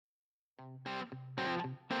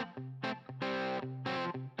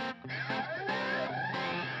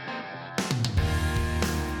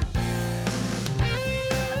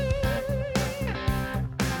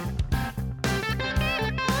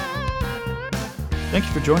Thank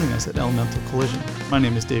you for joining us at Elemental Collision. My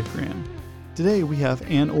name is Dave Graham. Today we have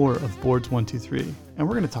Ann Orr of Boards 123, and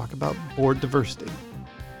we're going to talk about board diversity.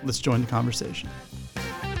 Let's join the conversation.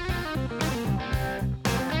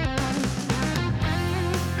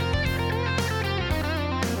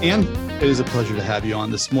 Ann, it is a pleasure to have you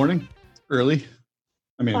on this morning. It's early.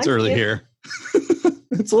 It's early here.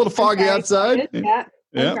 It's a little foggy outside. Yeah,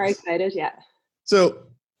 I'm very excited, yeah. So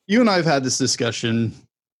you and I have had this discussion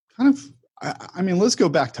let's go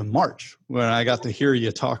back to March when I got to hear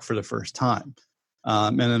you talk for the first time.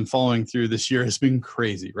 And then following through this year has been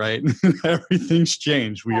crazy, right? Everything's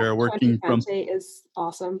changed. We are working from... 2020 is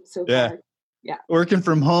awesome so far. Yeah. Working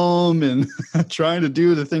from home and trying to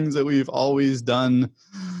do the things that we've always done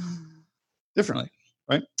differently,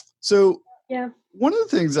 right? So one of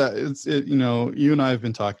the things that you and I have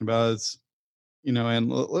been talking about is, and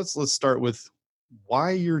let's start with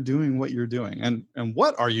why you're doing what you're doing and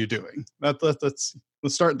what are you doing? Let's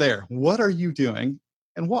start there. What are you doing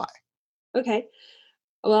and why? Okay.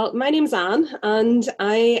 Well, my name's Anne, and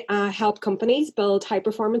I help companies build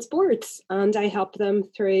high-performance boards, and I help them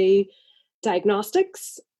through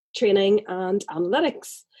diagnostics, training, and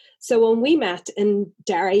analytics. So when we met in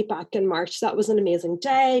Derry back in March, that was an amazing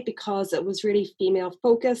day because it was really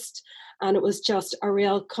female-focused, and it was just a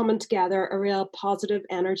real coming together, a real positive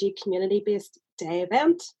energy, community-based day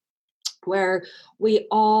event where we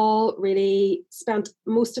all really spent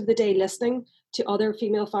most of the day listening to other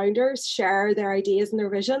female founders share their ideas and their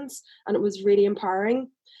visions, and it was really empowering.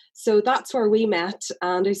 So that's where we met,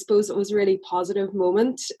 and I suppose it was a really positive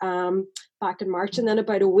moment back in March. And then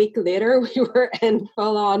about a week later, we were in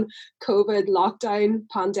full-on COVID lockdown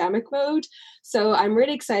pandemic mode. So I'm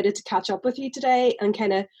really excited to catch up with you today and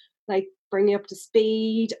kind of like bring you up to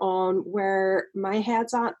speed on where my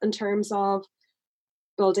head's at in terms of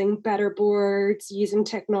building better boards, using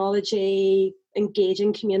technology,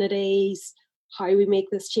 engaging communities, how we make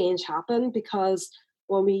this change happen, because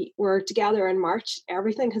when we were together in March,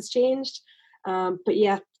 everything has changed. But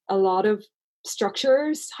yet a lot of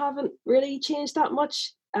structures haven't really changed that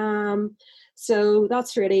much. So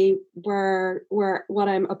that's really where what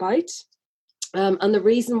I'm about. And the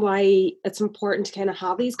reason why it's important to kind of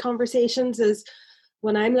have these conversations is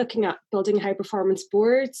when I'm looking at building high performance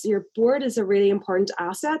boards, your board is a really important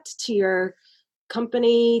asset to your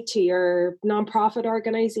company, to your nonprofit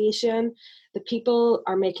organization. The people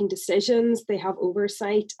are making decisions, they have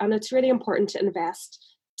oversight, and it's really important to invest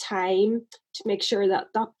time to make sure that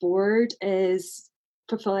that board is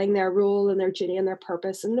fulfilling their role and their duty and their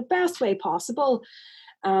purpose in the best way possible.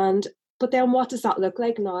 But then what does that look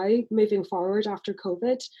like now moving forward after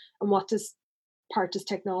COVID, and what part does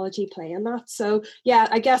technology play in that? So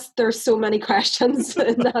I guess there's so many questions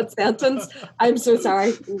in that sentence. I'm so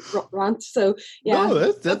sorry, rant. So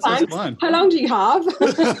no, that's fine. How long do you have?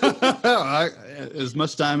 As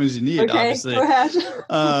much time as you need. Okay, obviously. Go ahead.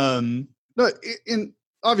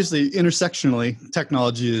 Obviously, intersectionally,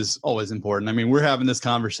 technology is always important. We're having this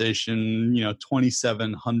conversation,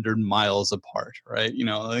 2,700 miles apart, right?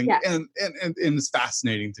 And it's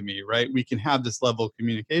fascinating to me, right? We can have this level of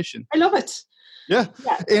communication. I love it. Yeah.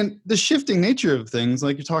 And the shifting nature of things,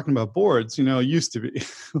 like you're talking about boards, used to be,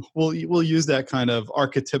 we'll use that kind of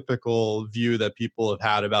archetypical view that people have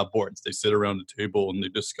had about boards. They sit around a table and they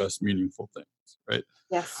discuss meaningful things, right?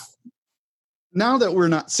 Yes. Now that we're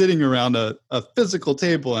not sitting around a physical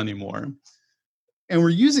table anymore, and we're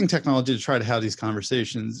using technology to try to have these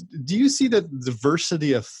conversations, do you see that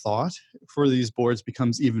diversity of thought for these boards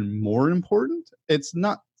becomes even more important? It's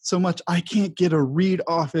not so much, I can't get a read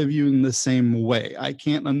off of you in the same way. I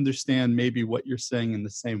can't understand maybe what you're saying in the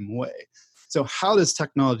same way. So how does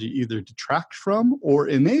technology either detract from or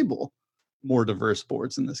enable more diverse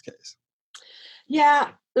boards in this case? Yeah,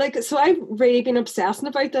 so I've really been obsessing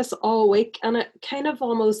about this all week, and I kind of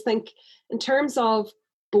almost think in terms of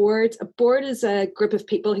boards, a board is a group of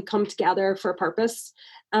people who come together for a purpose,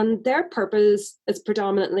 and their purpose is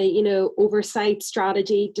predominantly, oversight,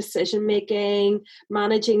 strategy, decision making,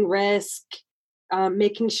 managing risk,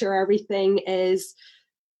 making sure everything is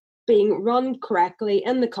being run correctly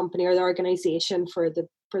in the company or the organization for the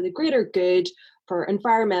greater good, for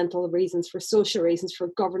environmental reasons, for social reasons, for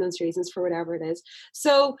governance reasons, for whatever it is.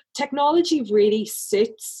 So technology really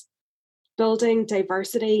suits building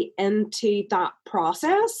diversity into that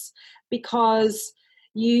process, because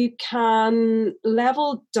you can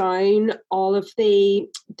level down all of the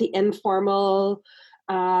informal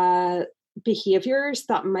behaviors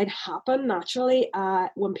that might happen naturally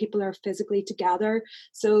when people are physically together.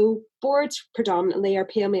 So boards predominantly are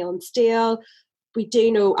pale, mail and steel. We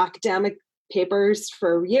do know academic papers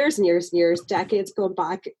for years and years and years, decades going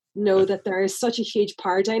back, know that there is such a huge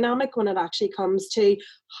power dynamic when it actually comes to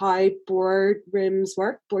how boardrooms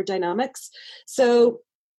work, board dynamics. So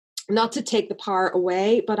not to take the power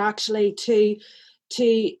away, but actually to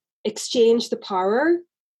exchange the power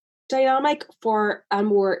dynamic for a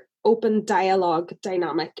more open dialogue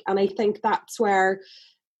dynamic. And I think that's where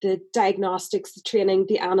the diagnostics, the training,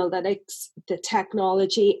 the analytics, the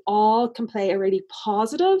technology all can play a really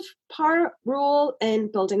positive role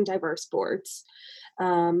in building diverse boards.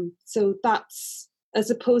 So that's, as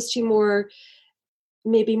opposed to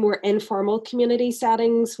maybe more informal community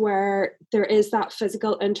settings where there is that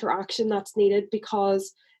physical interaction that's needed,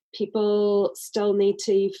 because people still need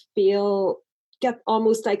to get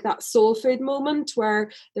almost like that soul food moment where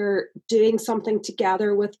they're doing something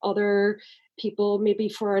together with other people, maybe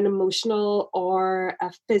for an emotional or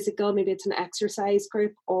a physical, maybe it's an exercise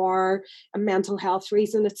group or a mental health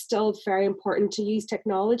reason. It's still very important to use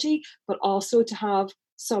technology, but also to have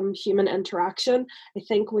some human interaction. I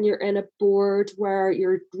think when you're in a board where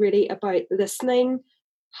you're really about listening,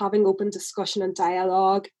 having open discussion and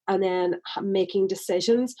dialogue, and then making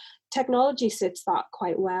decisions, technology suits that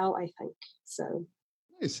quite well, I think. So.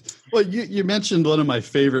 Nice. Well, you mentioned one of my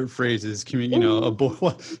favorite phrases, a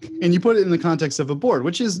board, and you put it in the context of a board,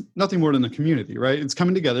 which is nothing more than a community, right? It's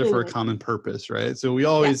coming together for a common purpose, right? So we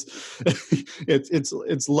always,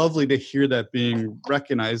 it's lovely to hear that being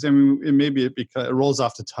recognized. I mean, maybe because it rolls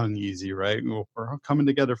off the tongue easy, right? We're coming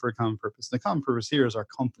together for a common purpose. The common purpose here is our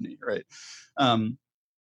company, right?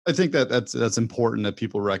 I think that's important that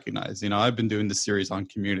people recognize. I've been doing this series on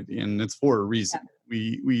community, and it's for a reason. Yeah.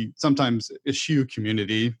 We sometimes eschew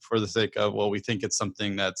community for the sake of, well, we think it's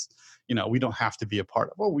something that's, we don't have to be a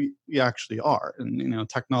part of. Well, we actually are. And,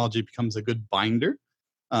 technology becomes a good binder.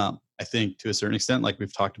 I think to a certain extent, like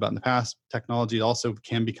we've talked about in the past, technology also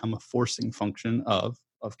can become a forcing function of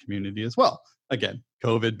community as well. Again,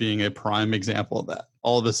 COVID being a prime example of that.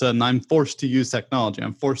 All of a sudden, I'm forced to use technology.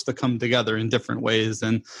 I'm forced to come together in different ways.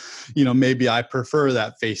 And, maybe I prefer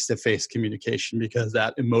that face-to-face communication because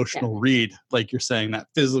that emotional read, like you're saying, that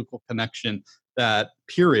physical connection, that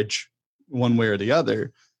peerage, one way or the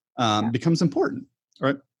other, becomes important,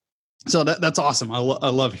 right? So that's awesome. I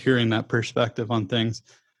love hearing that perspective on things.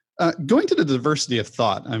 Going to the diversity of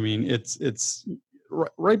thought, I mean, it's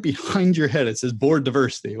right behind your head. It says board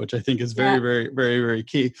diversity, which I think is very, very, very, very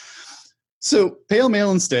key. So pale,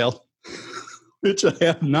 male, and stale, which I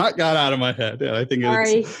have not got out of my head. And I think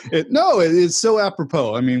it's so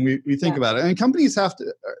apropos. I mean, we think about it, and companies have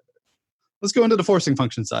to. Let's go into the forcing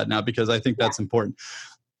function side now, because I think that's important.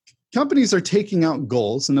 Companies are taking out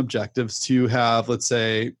goals and objectives to have, let's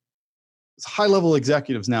say, high-level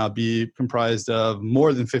executives now be comprised of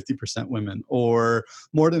more than 50% women, or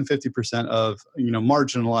more than 50% of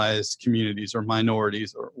marginalized communities or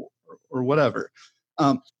minorities or whatever.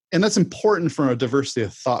 And that's important from a diversity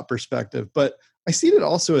of thought perspective. But I see it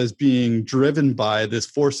also as being driven by this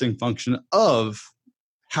forcing function of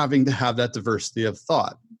having to have that diversity of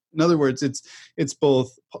thought. In other words, it's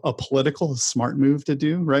both a political smart move to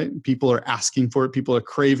do, right? People are asking for it. People are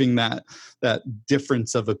craving that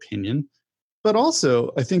difference of opinion. But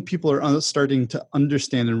also, I think people are starting to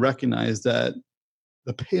understand and recognize that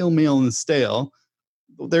the pale, male, and stale,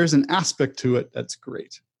 there's an aspect to it that's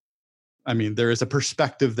great. I mean, there is a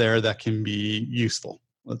perspective there that can be useful,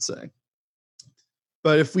 let's say.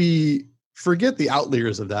 But if we forget the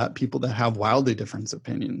outliers of that, people that have wildly different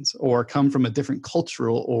opinions or come from a different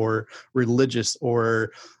cultural or religious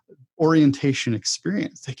or orientation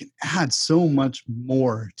experience, they can add so much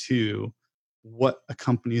more to what a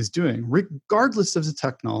company is doing, regardless of the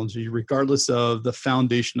technology, regardless of the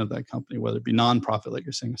foundation of that company, whether it be nonprofit, like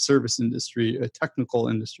you're saying, a service industry, a technical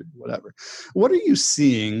industry, whatever. What are you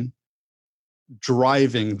seeing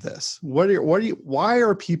driving this? Why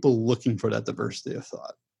are people looking for that diversity of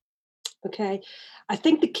thought? Okay. I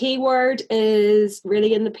think the key word is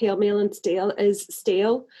really in the pale, male, and stale is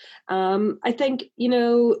stale. I think,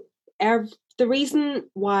 the reason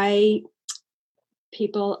why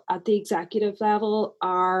people at the executive level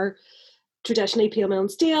are traditionally pale, male, and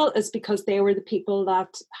stale is because they were the people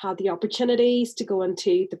that had the opportunities to go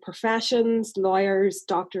into the professions, lawyers,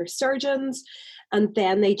 doctors, surgeons, and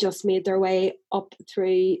then they just made their way up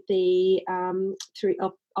through the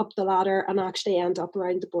up the ladder and actually end up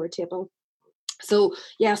around the board table. So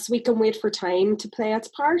yes, we can wait for time to play its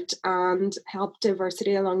part and help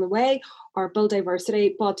diversity along the way or build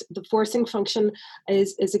diversity, but the forcing function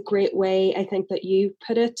is a great way, I think, that you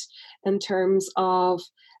put it, in terms of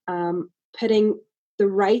putting the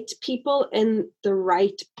right people in the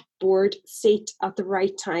right board seat at the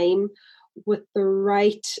right time with the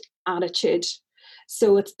right attitude.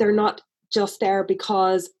 So they're not just there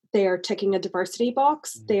because they are ticking a diversity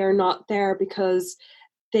box. They are not there because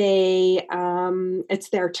it's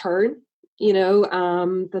their turn,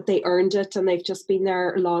 that they earned it and they've just been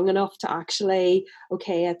there long enough to actually,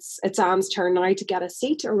 okay, it's Anne's turn now to get a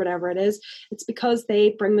seat or whatever it is. It's because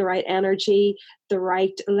they bring the right energy, the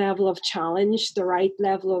right level of challenge, the right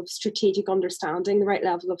level of strategic understanding, the right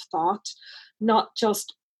level of thought, not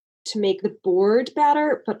just to make the board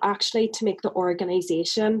better, but actually to make the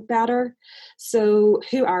organization better. So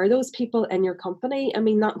who are those people in your company? I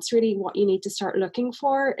mean, that's really what you need to start looking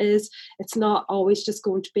for. Is it's not always just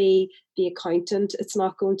going to be the accountant. It's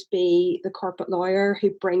not going to be the corporate lawyer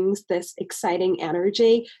who brings this exciting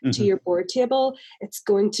energy to your board table. It's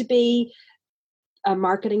going to be a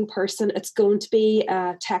marketing person. It's going to be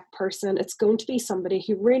a tech person. It's going to be somebody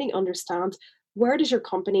who really understands, where does your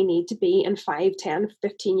company need to be in 5, 10,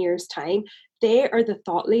 15 years' time? They are the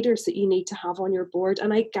thought leaders that you need to have on your board.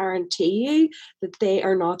 And I guarantee you that they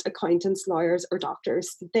are not accountants, lawyers, or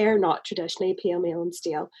doctors. They're not traditionally pale, male, and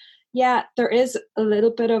steel. Yeah, there is a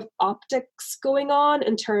little bit of optics going on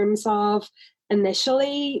in terms of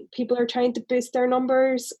initially people are trying to boost their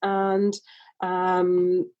numbers and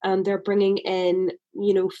they're bringing in,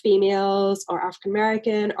 females or African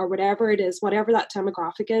American or whatever it is, whatever that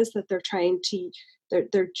demographic is that they're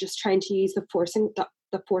just trying to use the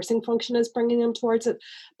forcing function is bringing them towards it.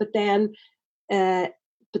 But then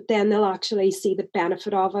they'll actually see the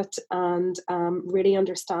benefit of it and really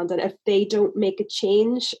understand that if they don't make a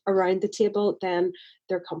change around the table, then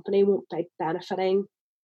their company won't be benefiting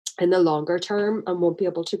in the longer term and won't be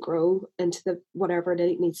able to grow into whatever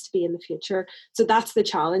it needs to be in the future. So that's the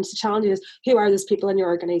challenge. The challenge is, who are those people in your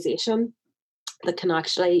organization that can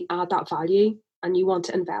actually add that value and you want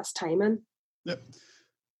to invest time in? Yep.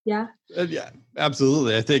 Yeah. Yeah,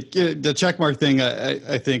 absolutely. I think the checkmark thing,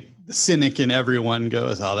 I think the cynic in everyone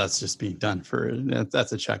goes, oh, that's just being done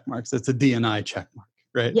that's a checkmark. So it's a D&I checkmark.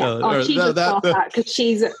 Right. Yeah. She just thought that because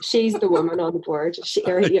she's the woman on the board.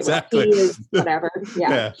 Exactly. He is whatever.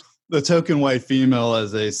 Yeah. The token white female,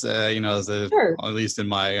 as they say, Sure. at least in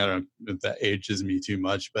my, I don't know if that ages me too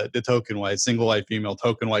much, but the token white, single white female,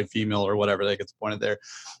 token white female, or whatever that gets pointed there,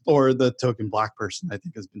 or the token black person, I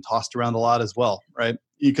think has been tossed around a lot as well, right?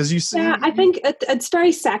 Because you see, I think it's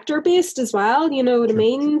very sector based as well. You know what I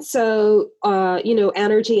mean? So,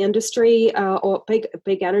 energy industry, or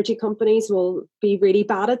big energy companies will be really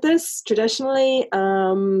bad at this traditionally.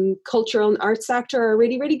 Cultural and art sector are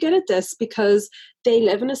really, really good at this because they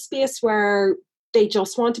live in a space where they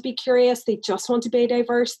just want to be curious. They just want to be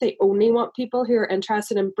diverse. They only want people who are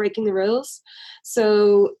interested in breaking the rules.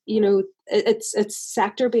 So, it's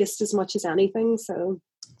sector based as much as anything.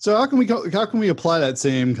 So how can we apply that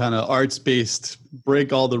same kind of arts-based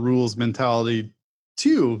break all the rules mentality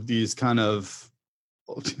to these kind of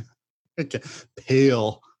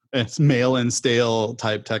pale, it's male and stale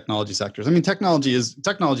type technology sectors? I mean, technology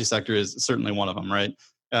sector is certainly one of them, right?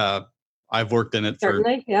 I've worked in it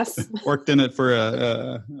yes. Worked in it for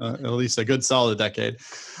at least a good solid decade,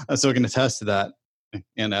 so I can attest to that.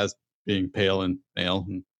 And as being pale and male,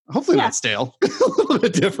 and hopefully not stale, a little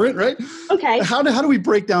bit different, right? Okay. How do we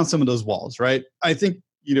break down some of those walls, right? I think,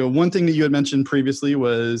 one thing that you had mentioned previously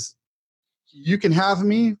was you can have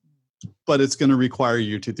me, but it's going to require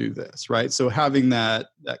you to do this, right? So having that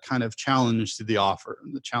kind of challenge to the offer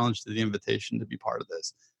and the challenge to the invitation to be part of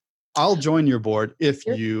this. I'll join your board if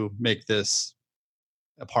you make this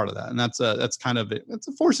a part of that. And that's a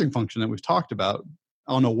forcing function that we've talked about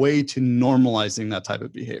on a way to normalizing that type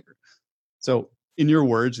of behavior. So in your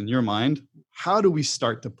words, in your mind, how do we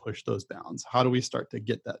start to push those bounds? How do we start to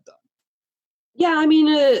get that done? Yeah, I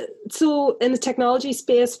mean, so in the technology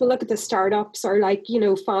space, we'll look at the startups or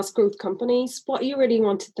fast growth companies. What you really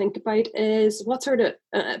want to think about is what sort of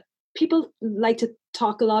people like to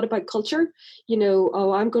talk a lot about culture.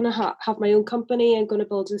 I'm going to have my own company. I'm going to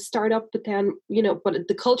build a startup, but then, but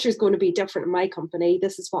the culture is going to be different in my company.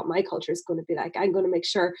 This is what my culture is going to be like. I'm going to make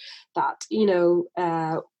sure that,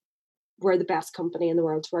 we're the best company in the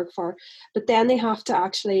world to work for. But then they have to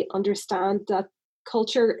actually understand that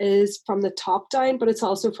culture is from the top down, but it's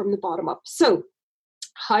also from the bottom up. So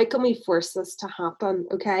how can we force this to happen?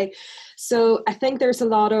 Okay. So I think there's a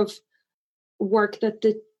lot of work that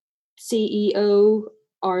the CEO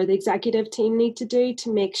or the executive team need to do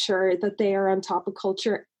to make sure that they are on top of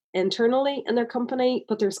culture internally in their company,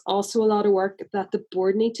 but there's also a lot of work that the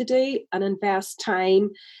board need to do and invest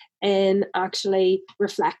time in actually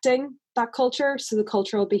reflecting that culture. So the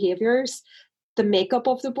cultural behaviors, the makeup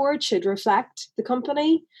of the board should reflect the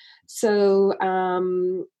company. So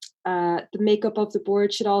the makeup of the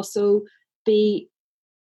board should also be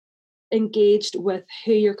engaged with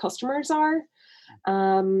who your customers are.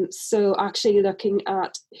 So actually looking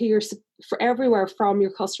at who you're for everywhere from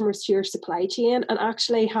your customers to your supply chain, and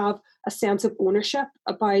actually have a sense of ownership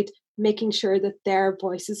about making sure that their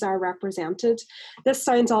voices are represented. This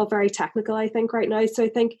sounds all very technical, I think, right now. So I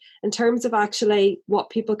think in terms of actually what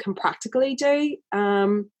people can practically do,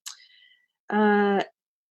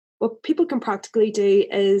 what people can practically do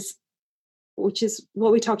is, which is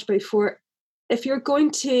what we talked about before, if you're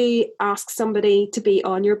going to ask somebody to be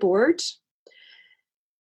on your board,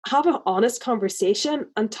 have an honest conversation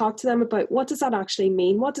and talk to them about what does that actually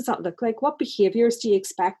mean? What does that look like? What behaviors do you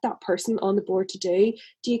expect that person on the board to do?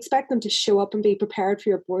 Do you expect them to show up and be prepared for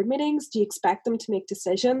your board meetings? Do you expect them to make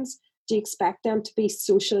decisions? Do you expect them to be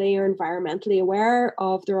socially or environmentally aware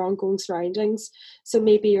of their ongoing surroundings? So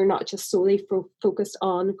maybe you're not just solely focused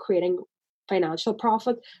on creating financial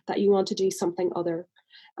profit, that you want to do something other.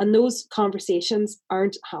 And those conversations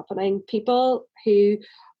aren't happening. People who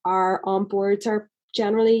are on boards are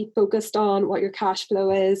generally focused on what your cash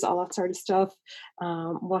flow is, all that sort of stuff.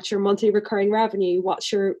 What's your monthly recurring revenue?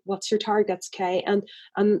 What's your targets? Okay, and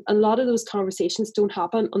a lot of those conversations don't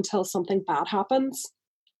happen until something bad happens.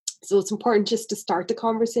 So it's important just to start the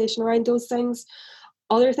conversation around those things.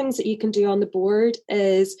 Other things that you can do on the board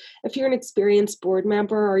is, if you're an experienced board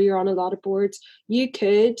member or you're on a lot of boards, you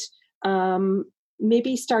could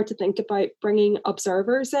maybe start to think about bringing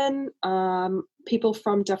observers in, people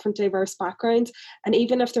from different diverse backgrounds. And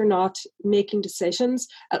even if they're not making decisions,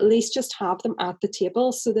 at least just have them at the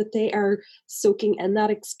table so that they are soaking in that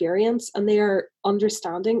experience and they are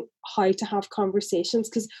understanding how to have conversations,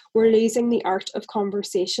 because we're losing the art of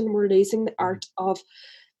conversation. We're losing the art of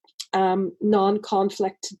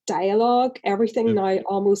non-conflict dialogue. Everything now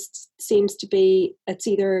almost seems to be, it's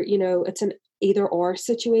either, it's an either or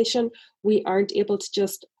situation. We aren't able to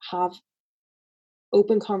just have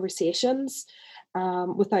open conversations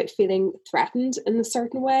without feeling threatened in a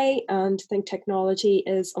certain way. And I think technology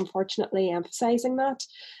is unfortunately emphasizing that.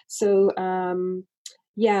 So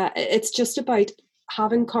it's just about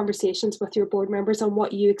having conversations with your board members on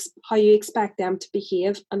how you expect them to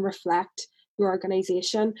behave and reflect your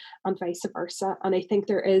organization, and vice versa. And I think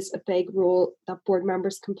there is a big role that board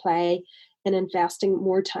members can play in investing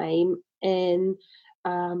more time in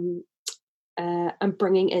and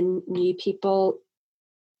bringing in new people,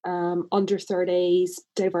 under 30s,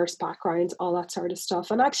 diverse backgrounds, all that sort of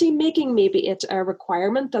stuff, and actually making maybe it a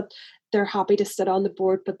requirement that they're happy to sit on the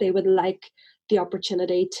board, but they would like the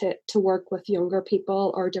opportunity to work with younger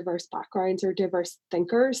people or diverse backgrounds or diverse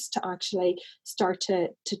thinkers to actually start to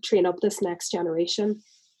train up this next generation.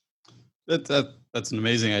 That's an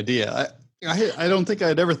amazing idea. I don't think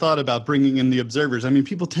I'd ever thought about bringing in the observers. I mean,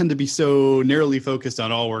 people tend to be so narrowly focused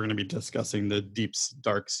on, we're going to be discussing the deep,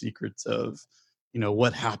 dark secrets of,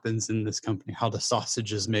 what happens in this company, how the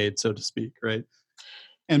sausage is made, so to speak, right?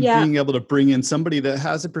 And being able to bring in somebody that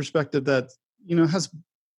has a perspective that,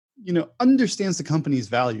 understands the company's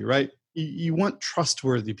value, right? You want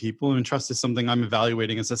trustworthy people, and trust is something I'm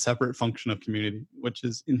evaluating as a separate function of community, which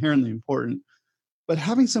is inherently important. But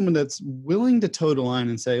having someone that's willing to toe the line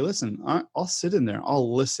and say, listen, I'll sit in there,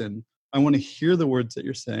 I'll listen. I want to hear the words that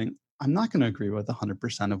you're saying. I'm not going to agree with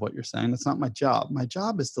 100% of what you're saying. That's not my job. My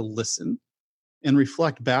job is to listen and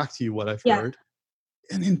reflect back to you what I've heard,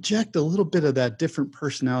 and inject a little bit of that different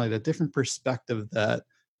personality, that different perspective that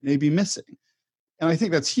may be missing. And I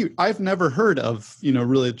think that's huge. I've never heard of,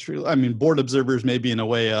 really true. I mean, board observers maybe in a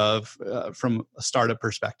way of from a startup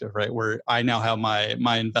perspective, right? Where I now have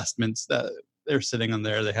my investments that they're sitting on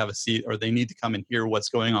there, they have a seat, or they need to come and hear what's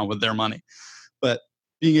going on with their money. But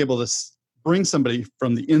being able to bring somebody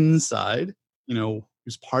from the inside,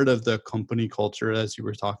 who's part of the company culture, as you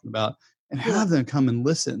were talking about, and have them come and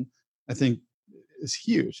listen, I think is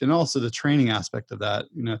huge. And also the training aspect of that,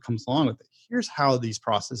 comes along with it. Here's how these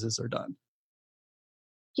processes are done.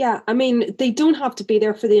 Yeah, I mean, they don't have to be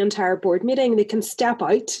there for the entire board meeting. They can step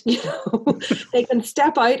out, they can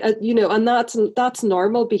step out, and that's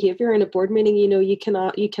normal behavior in a board meeting. You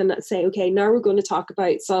can say, okay, now we're going to talk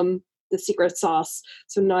about the secret sauce.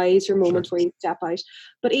 So now is your moment where you step out.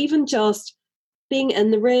 But even just being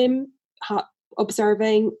in the room,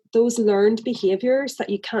 observing those learned behaviors that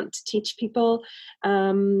you can't teach people,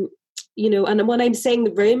 and when I'm saying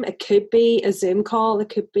the room, it could be a Zoom call, it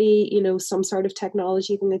could be, some sort of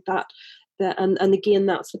technology, thing like that. And again,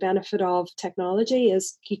 that's the benefit of technology,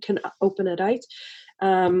 is you can open it out.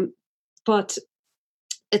 But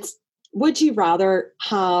would you rather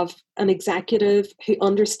have an executive who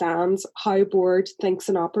understands how a board thinks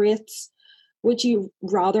and operates? Would you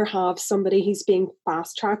rather have somebody who's being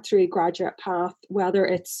fast-tracked through a graduate path, whether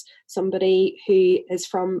it's somebody who is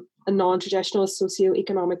from a non-traditional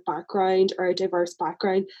socioeconomic background or a diverse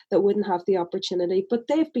background that wouldn't have the opportunity, but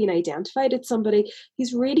they've been identified as somebody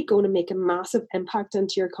who's really going to make a massive impact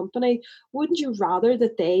into your company. Wouldn't you rather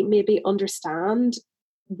that they maybe understand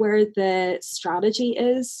where the strategy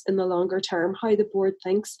is in the longer term, how the board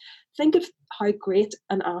thinks? Think of how great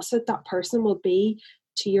an asset that person will be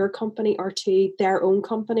to your company or to their own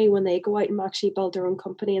company when they go out and actually build their own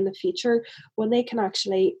company in the future, when they can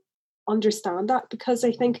actually understand that. Because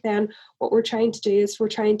I think then what we're trying to do is we're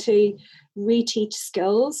trying to reteach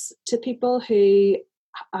skills to people who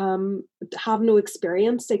have no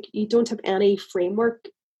experience. Like, you don't have any framework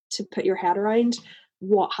to put your head around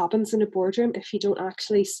what happens in a boardroom if you don't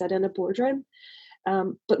actually sit in a boardroom,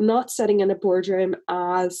 but not sitting in a boardroom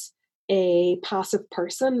as a passive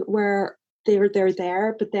person where they're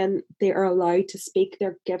there, but then they are allowed to speak,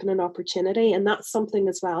 they're given an opportunity. And that's something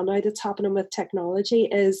as well now that's happening with technology,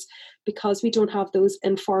 is because we don't have those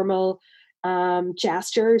informal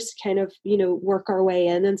gestures kind of, work our way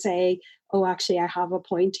in and say, oh, actually I have a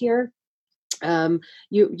point here.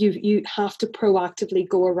 You have to proactively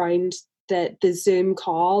go around the Zoom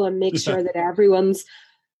call and make sure that everyone's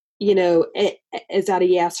is that a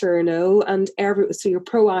yes or a no, and so you're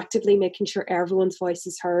proactively making sure everyone's voice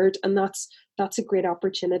is heard, and that's a great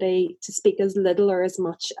opportunity to speak as little or as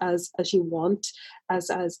much as you want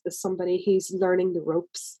as somebody who's learning the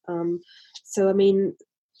ropes. So I mean,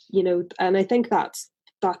 and I think that's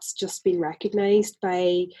just been recognized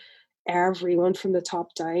by everyone from the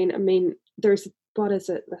top down. I mean, there's, what is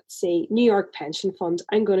it? Let's see, New York pension fund.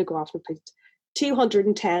 I'm going to go off and put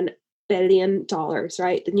 $210 billion,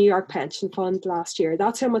 right? The New York pension fund last year.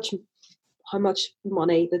 That's how much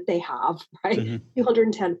money that they have, right? Mm-hmm.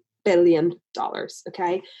 $210 billion.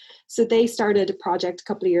 Okay. So they started a project a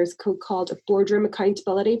couple of years ago called a Boardroom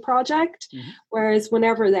Accountability Project. Mm-hmm. Whereas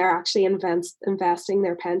whenever they're actually investing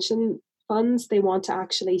their pension funds, they want to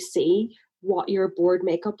actually see what your board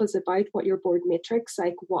makeup is about, what your board matrix,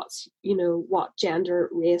 like what's, what gender,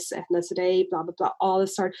 race, ethnicity, blah, blah, blah, all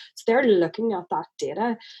this sort. So they're looking at that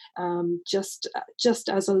data, just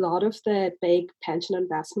as a lot of the big pension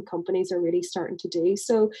investment companies are really starting to do.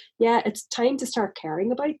 So yeah, it's time to start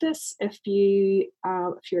caring about this. If you're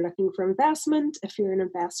looking for investment, if you're an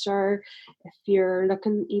investor, if you're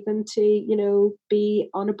looking even to, be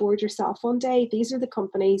on a board yourself one day, these are the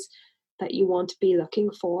companies that you want to be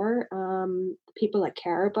looking for, people that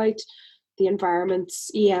care about the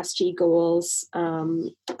environment's ESG goals,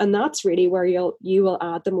 and that's really where you will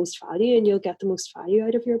add the most value, and you'll get the most value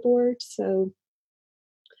out of your board. So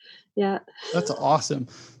yeah, that's awesome.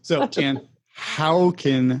 So Anne, how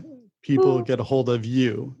can people get a hold of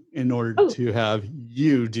you in order to have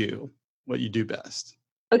you do what you do best?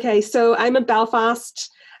 Okay, so I'm in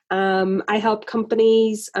Belfast. I help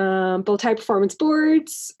companies build high performance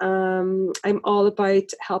boards. I'm all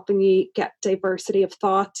about helping you get diversity of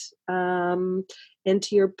thought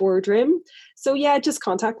into your boardroom. So yeah, just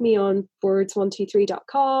contact me on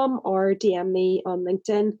boards123.com or DM me on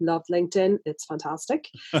LinkedIn. Love LinkedIn. It's fantastic.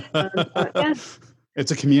 Yeah.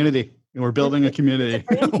 It's a community. We're building a community.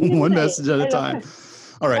 One message at a time.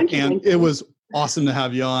 All right. And it was awesome to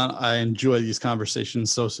have you on. I enjoy these conversations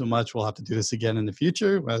so much. We'll have to do this again in the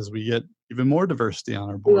future as we get even more diversity on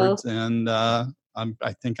our boards. And I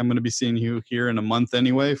think I'm going to be seeing you here in a month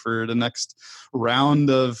anyway for the next round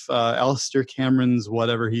of Alistair Cameron's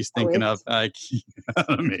whatever he's thinking of. Like,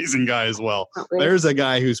 an amazing guy as well. There's a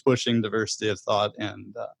guy who's pushing diversity of thought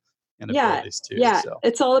and abilities too. Yeah, so.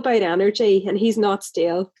 It's all about energy, and he's not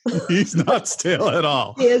stale. He's not stale at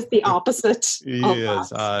all. He is the opposite. He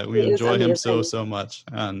is. We enjoy him so much.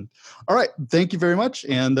 And all right, thank you very much.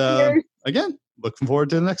 And again, looking forward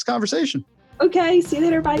to the next conversation. Okay, see you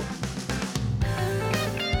later. Bye.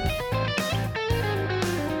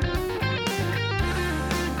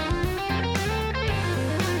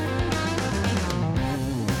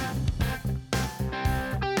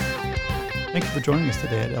 Thank you for joining us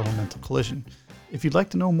today at Elemental Collision. If you'd like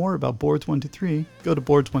to know more about Boards 123, go to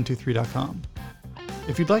boards123.com.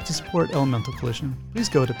 If you'd like to support Elemental Collision, please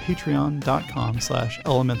go to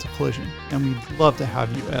patreon.com/elementalcollision, and we'd love to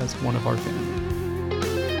have you as one of our family.